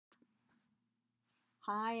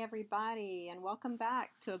Hi, everybody, and welcome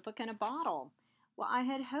back to A Book in a Bottle. Well, I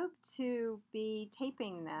had hoped to be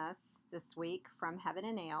taping this week from Heaven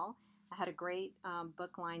and Ale. I had a great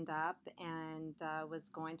book lined up and was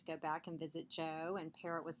going to go back and visit Joe and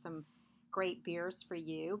pair it with some great beers for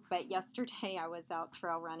you. But yesterday I was out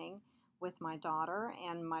trail running with my daughter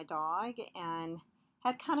and my dog and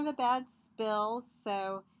had kind of a bad spill.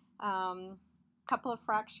 So, couple of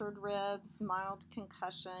fractured ribs, mild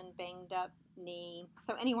concussion, banged up knee.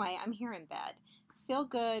 So anyway, I'm here in bed. Feel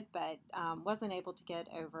good, but wasn't able to get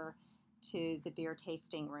over to the beer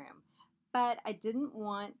tasting room. But I didn't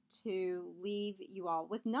want to leave you all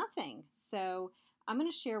with nothing. So I'm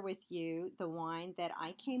going to share with you the wine that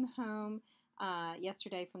I came home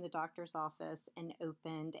yesterday from the doctor's office and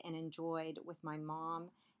opened and enjoyed with my mom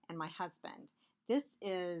and my husband. This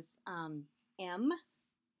is M.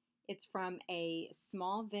 It's from a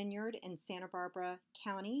small vineyard in Santa Barbara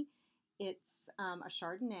County. It's a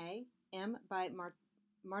Chardonnay, M by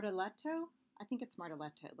Martellotto. I think it's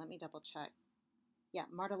Martellotto. Let me double check. Yeah,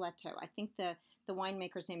 Martellotto. I think the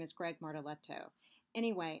winemaker's name is Greg Martellotto.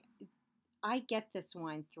 Anyway, I get this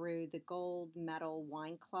wine through the Gold Medal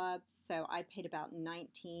Wine Club, so I paid about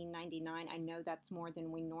 $19.99. I know that's more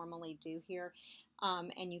than we normally do here,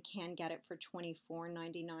 and you can get it for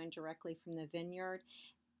 $24.99 directly from the vineyard.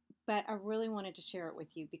 But I really wanted to share it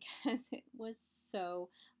with you because it was so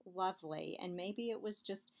lovely. And maybe it was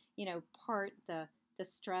just, part the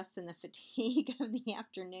stress and the fatigue of the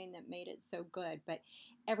afternoon that made it so good. But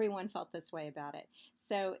everyone felt this way about it.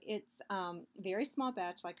 So it's very small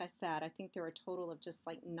batch, like I said. I think there are a total of just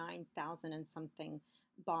like 9,000 and something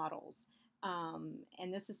bottles.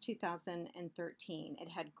 And this is 2013. It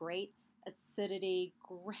had great acidity,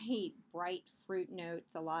 great bright fruit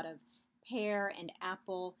notes, a lot of pear and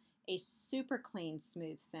apple, a super clean,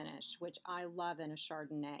 smooth finish, which I love in a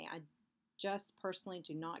Chardonnay. I just personally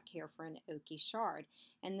do not care for an oaky chard.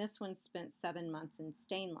 And this one spent 7 months in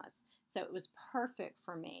stainless. So it was perfect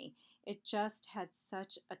for me. It just had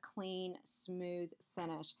such a clean, smooth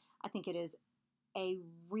finish. I think it is a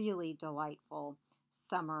really delightful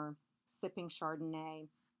summer sipping Chardonnay.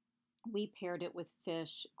 We paired it with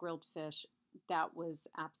fish, grilled fish. That was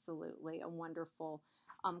absolutely a wonderful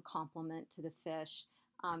complement to the fish.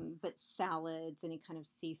 But salads, any kind of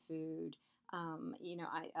seafood, a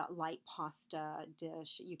light pasta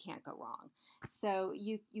dish, you can't go wrong. So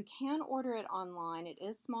you can order it online. It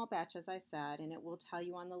is small batch, as I said, and it will tell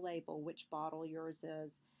you on the label which bottle yours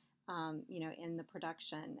is, in the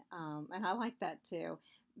production. And I like that too.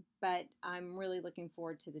 But I'm really looking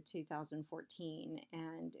forward to the 2014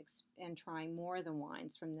 and trying more of the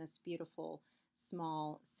wines from this beautiful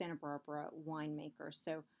small Santa Barbara winemaker.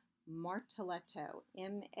 So Martellotto,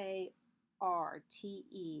 Martellotto.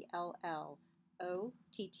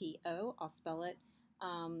 I'll spell it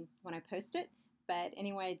when I post it. But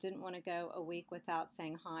anyway, I didn't want to go a week without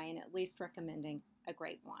saying hi and at least recommending a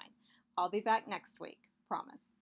great wine. I'll be back next week, promise.